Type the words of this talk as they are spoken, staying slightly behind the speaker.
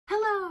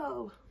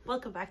Hello!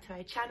 Welcome back to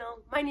my channel.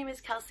 My name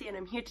is Kelsey and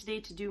I'm here today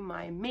to do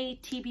my May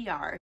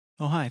TBR.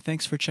 Oh hi,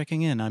 thanks for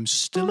checking in. I'm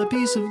still a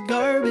piece of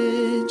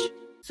garbage.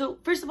 So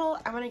first of all,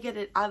 I want to get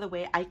it out of the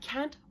way. I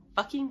can't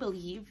fucking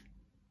believe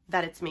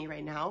that it's May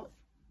right now.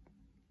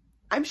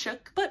 I'm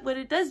shook, but what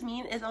it does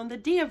mean is on the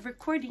day of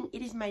recording,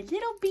 it is my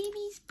little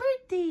baby's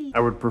birthday.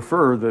 I would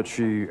prefer that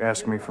she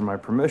ask me for my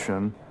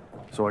permission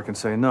so I can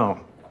say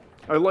no.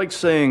 I like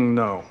saying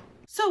no.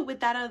 So with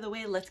that out of the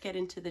way, let's get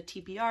into the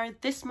TBR.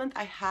 This month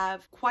I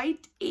have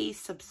quite a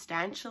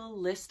substantial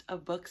list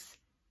of books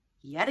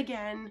yet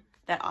again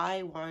that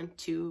I want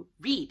to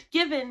read.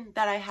 Given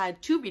that I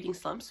had two reading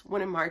slumps,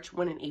 one in March,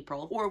 one in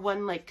April, or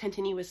one like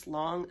continuous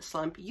long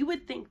slump, you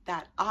would think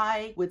that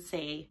I would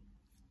say,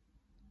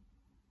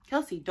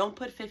 Kelsey, don't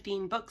put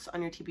 15 books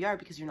on your TBR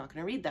because you're not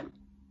going to read them.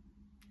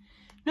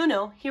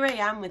 No, here I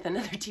am with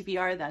another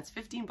TBR that's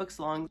 15 books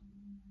long.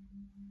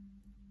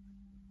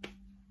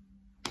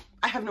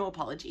 I have no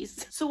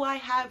apologies. So I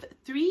have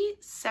three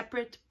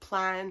separate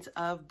plans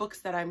of books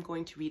that I'm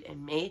going to read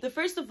in May. The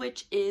first of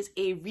which is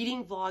a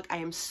reading vlog I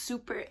am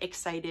super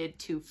excited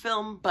to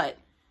film, but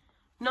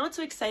not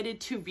so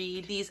excited to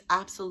read these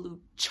absolute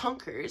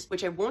chunkers,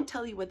 which I won't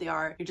tell you what they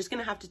are. You're just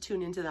gonna have to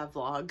tune into that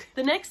vlog.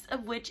 The next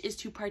of which is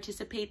to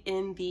participate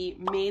in the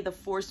May the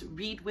Force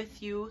Read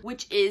With You,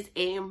 which is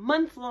a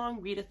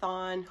month-long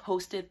readathon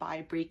hosted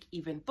by Break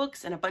Even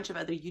Books and a bunch of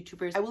other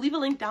YouTubers. I will leave a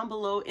link down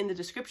below in the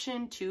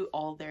description to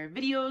all their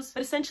videos,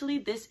 but essentially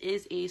this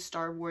is a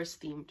Star Wars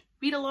themed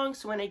read along,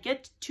 so when I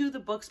get to the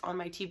books on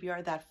my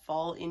TBR that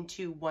fall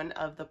into one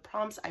of the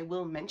prompts, I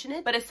will mention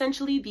it. But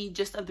essentially the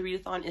gist of the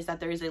readathon is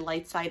that there is a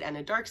light side and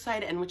a dark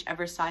side, and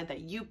whichever side that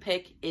you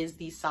pick is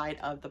the side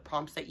of the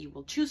prompts that you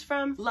will choose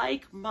from.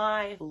 Like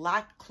my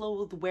black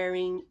clothes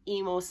wearing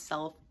emo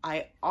self,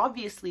 I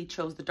obviously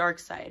chose the dark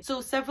side.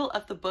 So several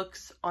of the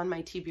books on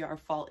my TBR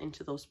fall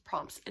into those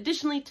prompts.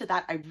 Additionally to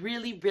that, I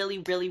really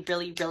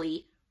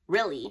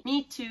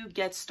need to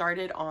get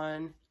started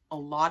on a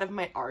lot of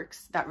my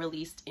arcs that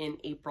released in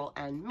April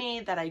and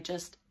May that I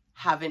just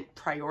haven't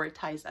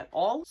prioritized at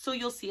all. So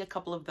you'll see a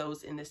couple of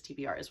those in this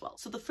TBR as well.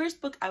 So the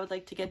first book I would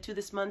like to get to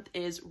this month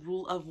is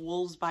Rule of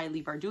Wolves by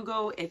Leigh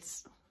Bardugo.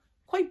 It's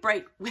quite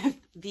bright with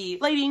the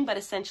lighting, but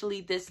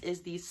essentially this is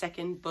the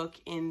second book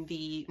in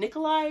the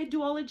Nikolai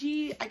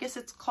duology, I guess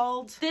it's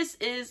called. This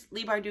is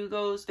Leigh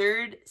Bardugo's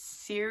third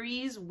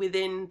series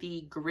within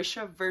the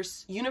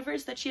Grishaverse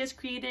universe that she has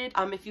created.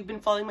 If you've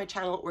been following my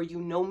channel or you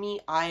know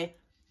me, I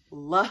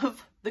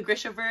love the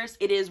Grishaverse.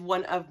 It is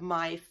one of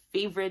my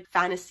favorite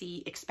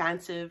fantasy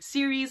expansive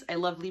series. I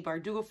love Leigh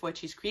Bardugo for what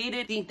she's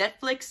created. The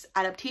Netflix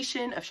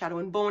adaptation of Shadow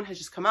and Bone has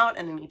just come out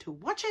and I need to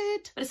watch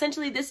it. But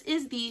essentially this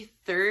is the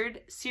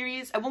third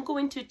series. I won't go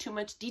into too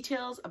much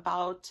details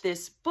about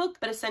this book,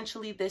 but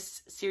essentially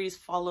this series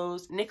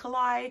follows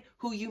Nikolai,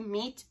 who you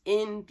meet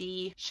in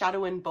the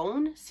Shadow and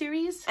Bone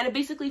series, and it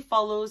basically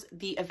follows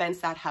the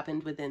events that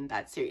happened within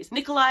that series.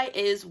 Nikolai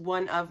is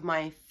one of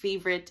my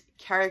favorite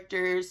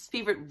characters,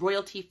 favorite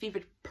royalty,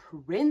 favorite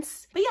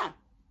prince. But yeah,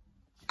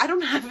 I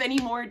don't have any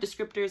more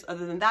descriptors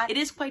other than that. It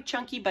is quite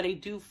chunky, but I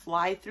do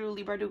fly through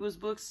Leigh Bardugo's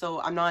books,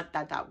 so I'm not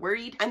that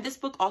worried. And this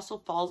book also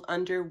falls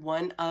under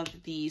one of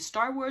the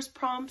Star Wars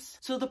prompts.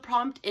 So the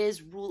prompt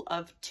is Rule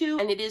of 2,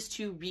 and it is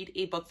to read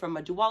a book from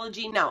a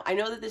duology. Now, I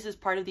know that this is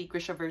part of the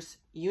Grishaverse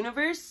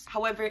universe.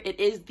 However, it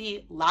is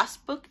the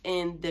last book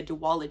in the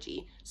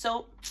duology.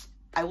 So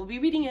I will be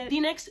reading it. The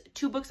next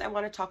two books I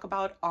want to talk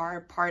about are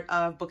part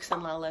of Books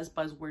and Lala's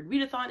Buzzword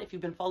Readathon. If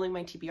you've been following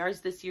my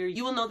TBRs this year,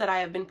 you will know that I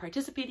have been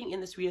participating in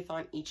this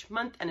readathon each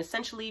month, and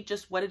essentially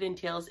just what it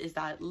entails is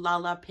that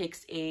Lala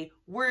picks a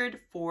word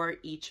for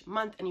each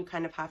month and you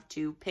kind of have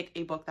to pick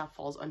a book that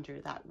falls under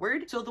that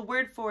word. So the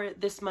word for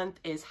this month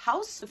is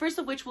house, the first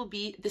of which will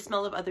be The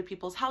Smell of Other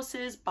People's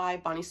Houses by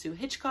Bonnie Sue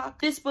Hitchcock.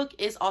 This book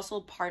is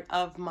also part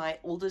of my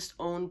oldest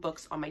owned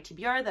books on my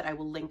TBR that I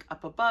will link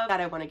up above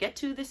that I want to get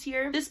to this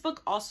year. This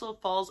book also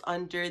falls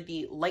under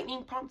the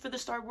lightning prompt for the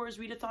Star Wars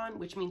readathon,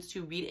 which means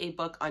to read a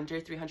book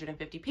under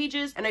 350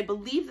 pages, and I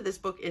believe that this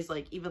book is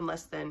like even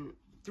less than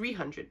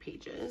 300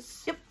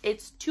 pages. Yep,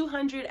 it's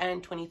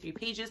 223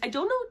 pages. I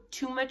don't know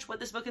too much what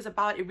this book is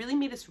about. It really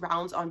made its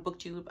rounds on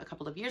BookTube a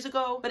couple of years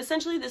ago, but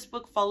essentially this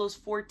book follows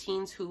 4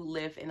 teens who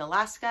live in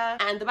Alaska,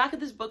 and the back of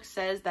this book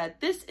says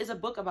that this is a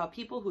book about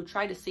people who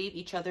try to save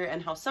each other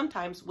and how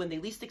sometimes when they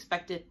least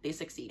expect it, they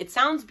succeed. It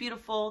sounds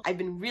beautiful. I've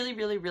been really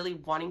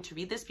wanting to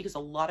read this because a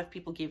lot of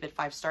people gave it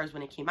 5 stars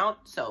when it came out,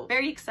 so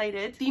very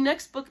excited. The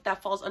next book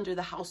that falls under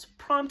the house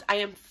prompt, I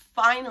am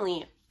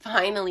finally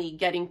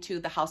getting to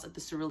The House of the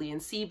Cerulean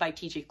Sea by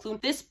TJ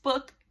Klune. This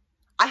book,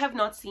 I have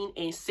not seen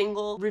a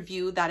single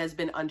review that has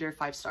been under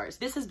 5 stars.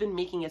 This has been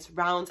making its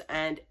rounds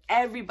and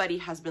everybody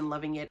has been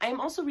loving it. I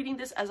am also reading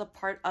this as a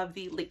part of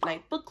the Late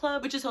Night Book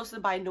Club, which is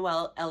hosted by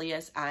Noelle,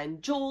 Elias,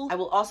 and Joel. I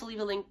will also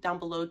leave a link down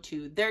below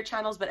to their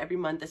channels, but every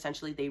month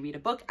essentially they read a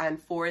book, and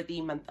for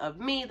the month of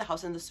May, The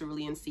House in the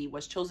Cerulean Sea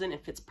was chosen.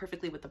 It fits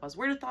perfectly with the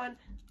Buzzwordathon.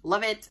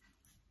 Love it.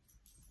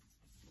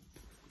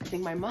 I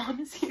think my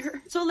mom is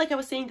here. So like I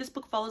was saying, this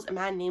book follows a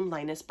man named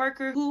Linus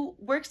Barker who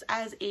works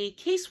as a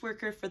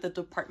caseworker for the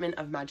Department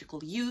of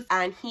Magical Youth,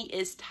 and he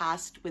is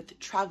tasked with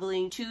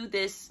traveling to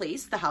this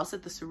place, the house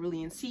at the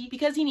Cerulean Sea,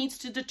 because he needs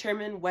to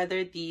determine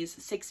whether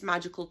these 6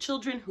 magical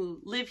children who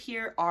live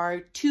here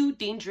are too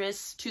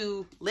dangerous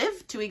to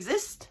live, to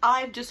exist.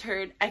 I've just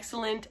heard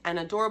excellent and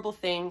adorable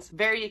things.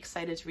 Very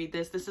excited to read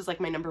this. This is like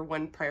my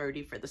 #1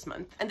 priority for this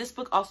month. And this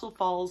book also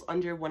falls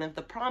under one of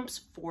the prompts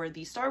for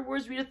the Star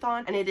Wars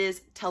readathon, and it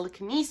is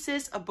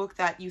Telekinesis, a book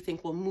that you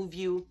think will move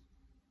you.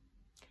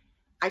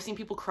 I've seen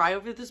people cry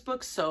over this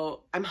book,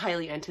 so I'm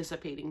highly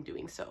anticipating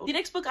doing so. The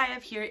next book I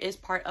have here is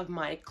part of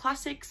my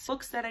classics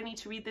books that I need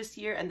to read this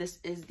year, and this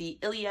is the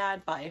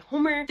Iliad by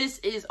Homer. This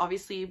is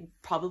obviously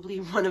probably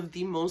one of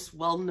the most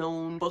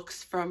well-known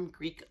books from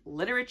Greek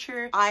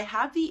literature. I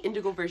have the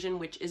Indigo version,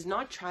 which is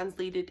not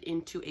translated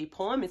into a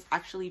poem. It's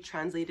actually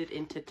translated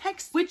into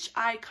text, which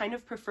I kind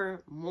of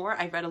prefer more.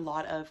 I read a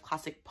lot of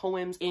classic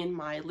poems in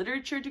my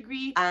literature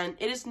degree, and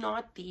it is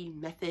not the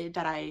method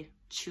that I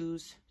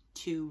choose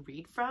to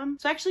read from.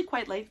 So I actually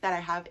quite like that I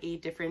have a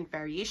different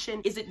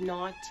variation. Is it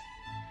not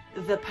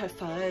the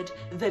preferred,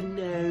 the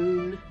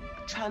known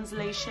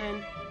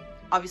translation?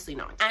 Obviously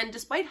not. And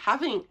despite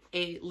having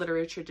a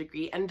literature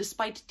degree and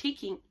despite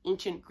taking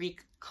ancient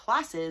Greek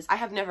classes, I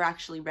have never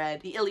actually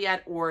read the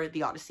Iliad or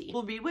the Odyssey.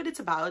 We'll read what it's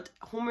about.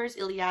 Homer's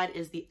Iliad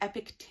is the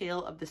epic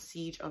tale of the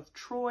siege of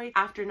Troy.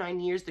 After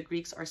 9 years, the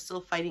Greeks are still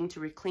fighting to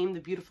reclaim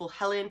the beautiful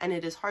Helen, and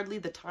it is hardly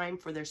the time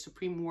for their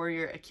supreme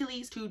warrior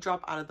Achilles to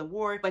drop out of the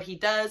war, but he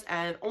does,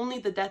 and only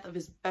the death of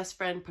his best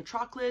friend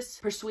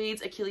Patroclus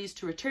persuades Achilles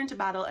to return to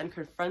battle and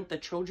confront the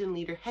Trojan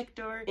leader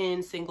Hector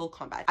in single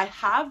combat. I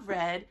have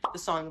read the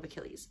Song of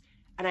Achilles,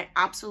 and I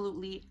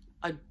absolutely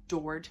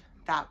adored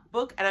that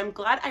book, and I'm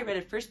glad I read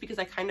it first because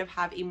I kind of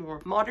have a more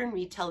modern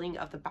retelling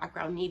of the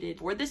background needed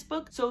for this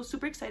book, so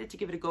super excited to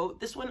give it a go.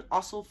 This one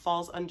also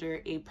falls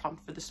under a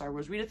prompt for the Star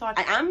Wars readathon.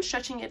 I am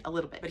stretching it a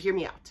little bit, but hear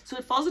me out. So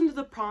it falls under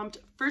the prompt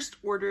First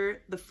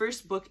Order, the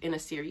first book in a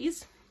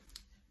series.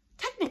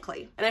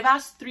 Technically, and I've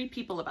asked 3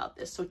 people about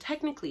this, so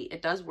technically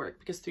it does work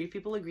because 3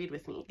 people agreed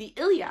with me. The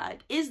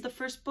Iliad is the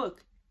first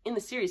book in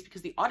the series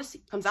because the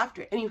Odyssey comes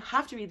after it, and you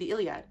have to read the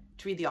Iliad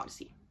to read the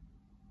Odyssey.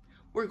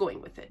 We're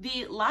going with it.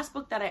 The last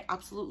book that I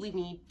absolutely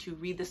need to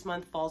read this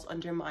month falls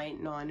under my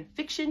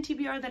non-fiction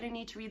TBR that I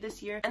need to read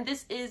this year, and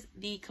this is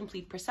The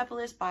Complete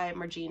Persepolis by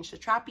Marjane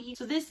Satrapi.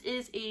 So this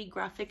is a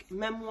graphic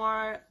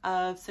memoir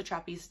of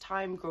Satrapi's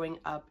time growing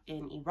up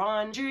in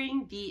Iran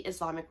during the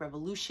Islamic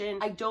Revolution.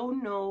 I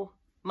don't know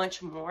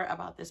much more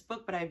about this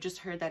book, but I've just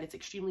heard that it's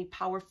extremely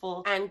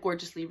powerful and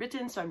gorgeously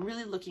written, so I'm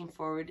really looking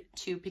forward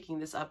to picking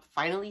this up.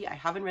 Finally, I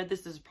haven't read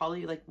this. This is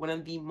probably like one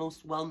of the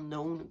most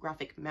well-known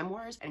graphic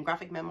memoirs, and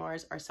graphic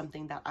memoirs are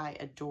something that I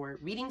adore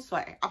reading, so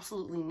I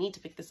absolutely need to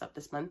pick this up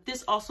this month.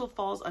 This also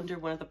falls under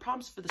one of the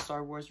prompts for the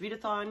Star Wars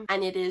readathon,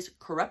 and it is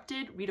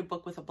Corrupted. Read a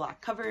book with a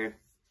black cover.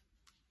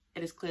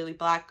 It is clearly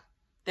black.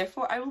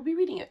 Therefore, I will be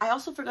reading it. I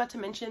also forgot to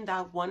mention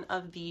that one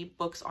of the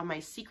books on my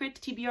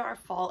secret TBR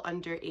fall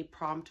under a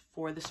prompt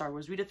for the Star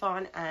Wars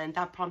readathon, and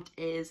that prompt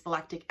is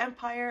Galactic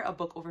Empire, a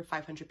book over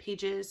 500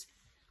 pages.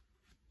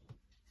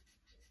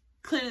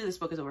 Clearly this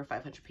book is over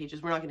 500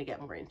 pages. We're not going to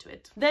get more into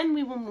it. Then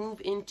we will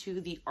move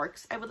into the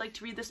arcs I would like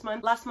to read this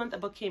month. Last month a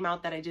book came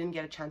out that I didn't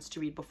get a chance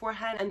to read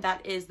beforehand, and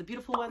that is The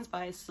Beautiful Ones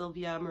by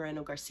Silvia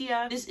Moreno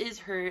Garcia. This is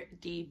her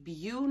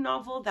debut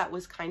novel that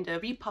was kind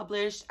of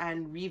republished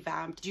and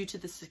revamped due to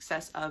the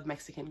success of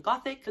Mexican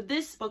Gothic. But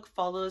this book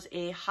follows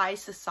a high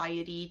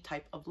society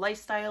type of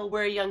lifestyle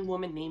where a young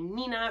woman named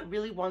Nina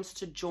really wants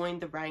to join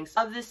the ranks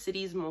of the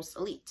city's most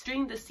elite.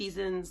 During the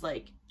season's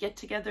get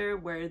together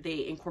where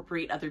they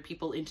incorporate other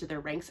people into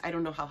their ranks, I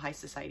don't know how high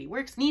society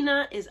works,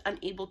 Nina is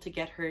unable to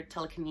get her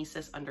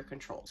telekinesis under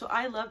control. So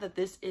I love that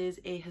this is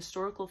a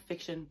historical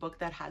fiction book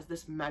that has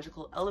this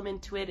magical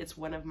element to it. It's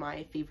one of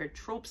my favorite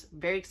tropes.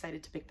 Very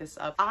excited to pick this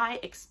up. I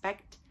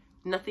expect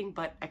nothing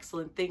but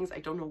excellent things. I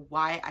don't know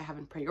why I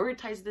haven't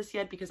prioritized this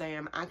yet because I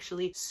am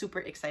actually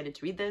super excited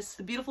to read this.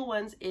 The Beautiful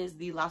Ones is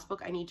the last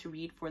book I need to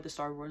read for the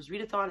Star Wars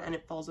readathon, and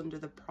it falls under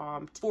the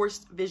prompt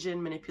Forced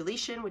Vision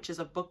Manipulation, which is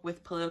a book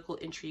with political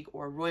intrigue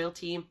or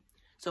royalty.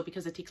 So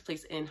because it takes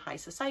place in high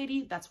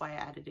society, that's why I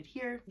added it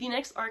here. The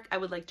next arc I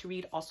would like to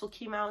read also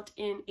came out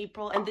in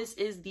April, and this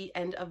is The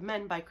End of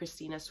Men by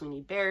Christina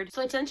Sweeney Baird.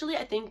 So essentially,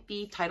 I think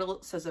the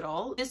title says it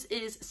all. This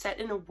is set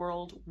in a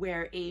world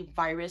where a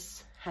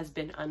virus has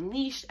been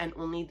unleashed and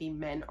only the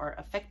men are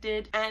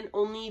affected, and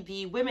only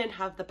the women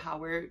have the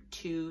power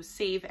to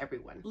save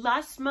everyone.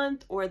 Last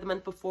month or the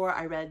month before,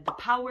 I read The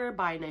Power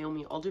by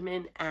Naomi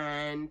Alderman,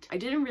 and I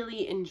didn't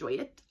really enjoy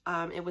it.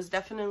 It was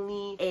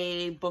definitely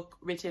a book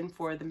written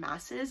for the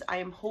masses. I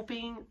am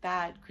hoping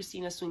that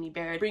Christina Sweeney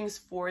Baird brings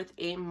forth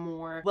a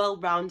more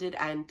well-rounded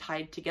and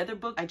tied together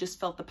book. I just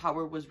felt The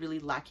Power was really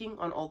lacking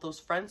on all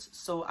those fronts,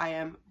 so I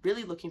am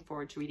really looking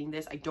forward to reading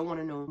this. I don't want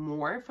to know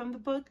more from the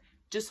book,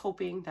 just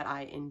hoping that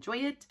I enjoy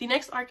it. The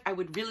next arc I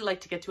would really like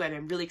to get to and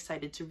I'm really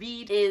excited to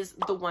read is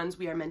The Ones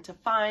We Are Meant to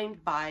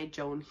Find by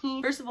Joan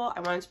He. First of all,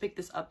 I wanted to pick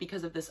this up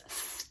because of this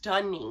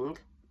stunning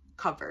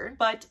cover,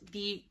 but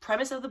the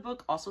premise of the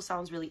book also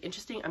sounds really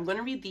interesting. I'm going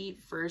to read the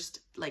first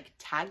like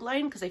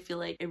tagline because I feel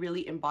like it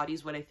really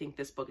embodies what I think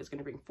this book is going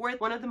to bring forth.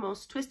 One of the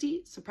most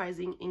twisty,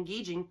 surprising,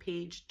 engaging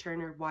page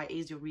turner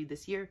YAs you'll read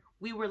this year.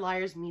 We Were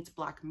Liars meets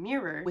Black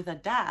Mirror with a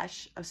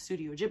dash of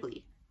Studio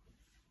Ghibli.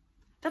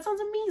 That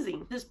sounds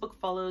amazing. This book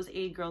follows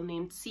a girl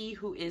named C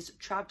who is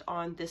trapped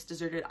on this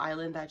deserted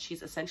island that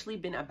she's essentially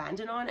been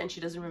abandoned on, and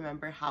she doesn't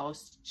remember how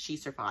she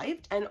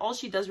survived. And all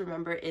she does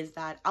remember is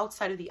that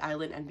outside of the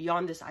island and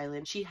beyond this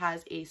island, she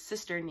has a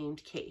sister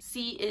named Kay.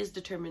 C is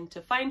determined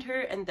to find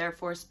her and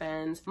therefore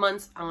spends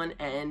months on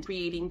end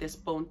creating this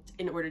boat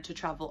in order to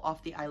travel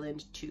off the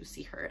island to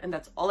see her. And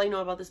that's all I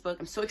know about this book.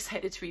 I'm so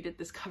excited to read it.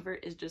 This cover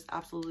is just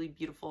absolutely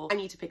beautiful. I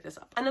need to pick this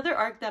up. Another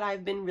arc that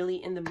I've been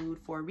really in the mood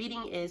for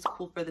reading is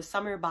Cool for the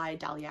Summer by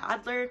Dahlia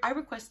Adler. I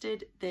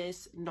requested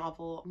this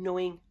novel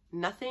knowing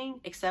nothing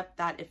except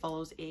that it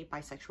follows a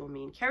bisexual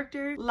main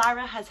character.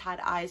 Lara has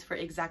had eyes for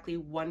exactly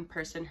one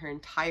person her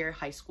entire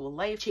high school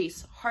life.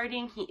 Chase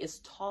Harding. He is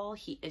tall,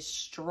 he is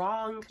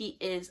strong, he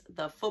is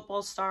the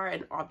football star,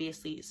 and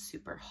obviously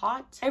super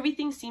hot.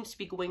 Everything seems to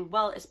be going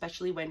well,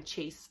 especially when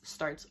Chase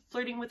starts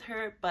flirting with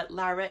her, but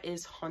Lara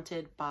is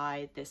haunted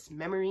by this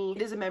memory.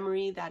 It is a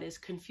memory that is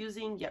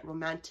confusing yet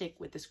romantic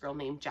with this girl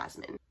named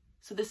Jasmine.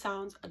 So this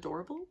sounds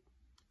adorable.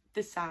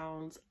 This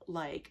sounds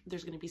like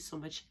there's going to be so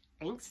much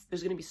angst.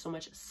 There's going to be so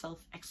much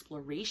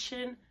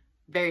self-exploration.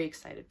 Very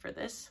excited for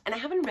this. And I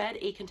haven't read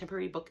a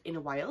contemporary book in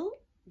a while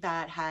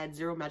that had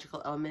zero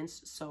magical elements,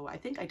 so I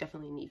think I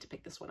definitely need to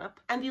pick this one up.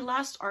 And the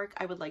last arc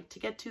I would like to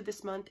get to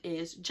this month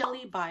is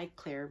Jelly by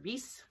Claire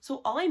Reese.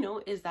 So all I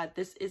know is that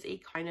this is a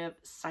kind of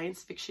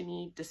science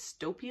fiction-y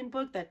dystopian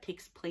book that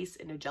takes place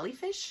in a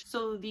jellyfish.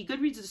 So the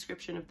Goodreads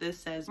description of this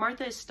says,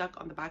 Martha is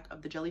stuck on the back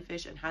of the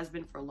jellyfish and has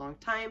been for a long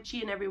time.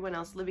 She and everyone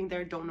else living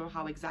there don't know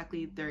how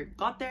exactly they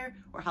got there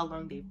or how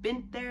long they've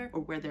been there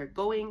or where they're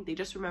going. They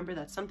just remember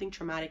that something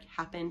traumatic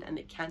happened and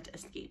they can't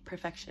escape.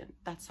 Perfection.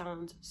 That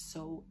sounds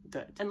so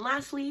good. And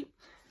lastly,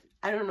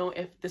 I don't know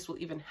if this will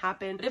even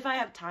happen, but if I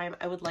have time,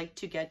 I would like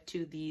to get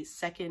to the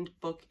second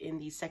book in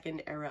the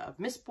second era of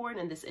Mistborn,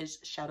 and this is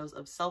Shadows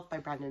of Self by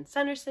Brandon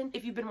Sanderson.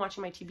 If you've been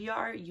watching my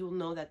TBR, you'll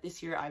know that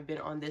this year I've been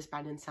on this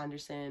Brandon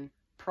Sanderson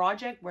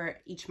project where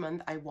each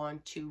month I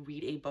want to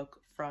read a book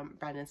from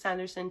Brandon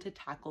Sanderson to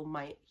tackle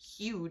my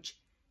huge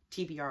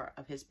TBR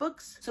of his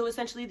books. So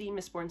essentially the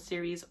Mistborn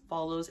series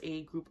follows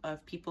a group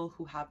of people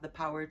who have the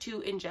power to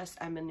ingest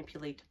and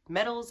manipulate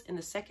metals. In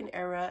the second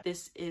era,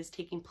 this is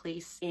taking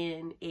place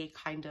in a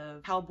kind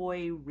of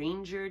cowboy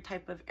ranger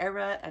type of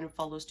era and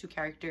follows two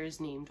characters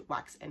named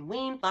Wax and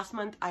Wayne. Last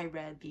month I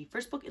read the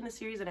first book in the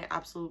series and I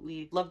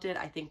absolutely loved it.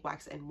 I think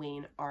Wax and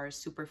Wayne are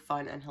super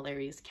fun and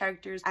hilarious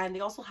characters, and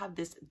they also have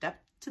this depth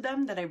to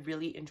them that I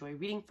really enjoy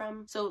reading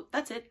from. So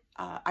that's it.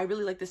 I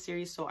really like this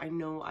series, so I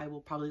know I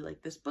will probably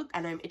like this book,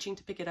 and I'm itching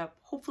to pick it up.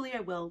 Hopefully I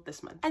will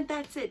this month. And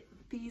that's it.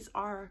 These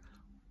are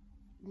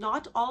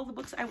not all the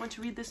books I want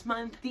to read this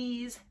month.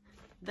 These,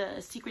 the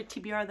secret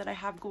TBR that I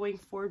have going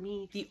for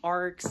me, the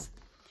arcs.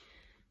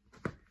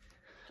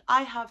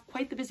 I have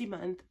quite the busy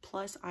month,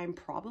 plus I'm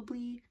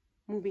probably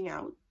moving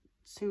out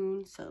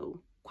soon, so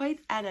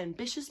quite an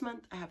ambitious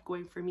month I have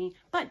going for me.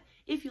 But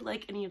if you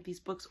like any of these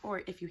books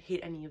or if you hate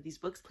any of these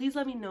books, please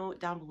let me know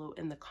down below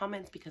in the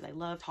comments because I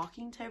love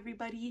talking to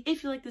everybody.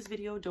 If you like this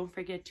video, don't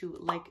forget to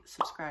like,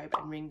 subscribe,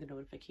 and ring the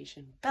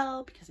notification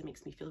bell because it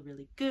makes me feel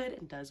really good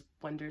and does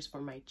wonders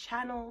for my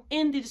channel.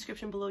 In the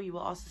description below, you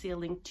will also see a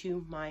link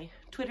to my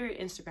Twitter,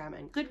 Instagram,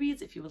 and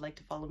Goodreads if you would like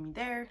to follow me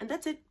there. And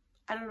that's it.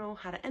 I don't know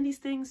how to end these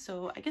things,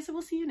 so I guess I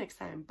will see you next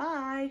time.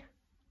 Bye!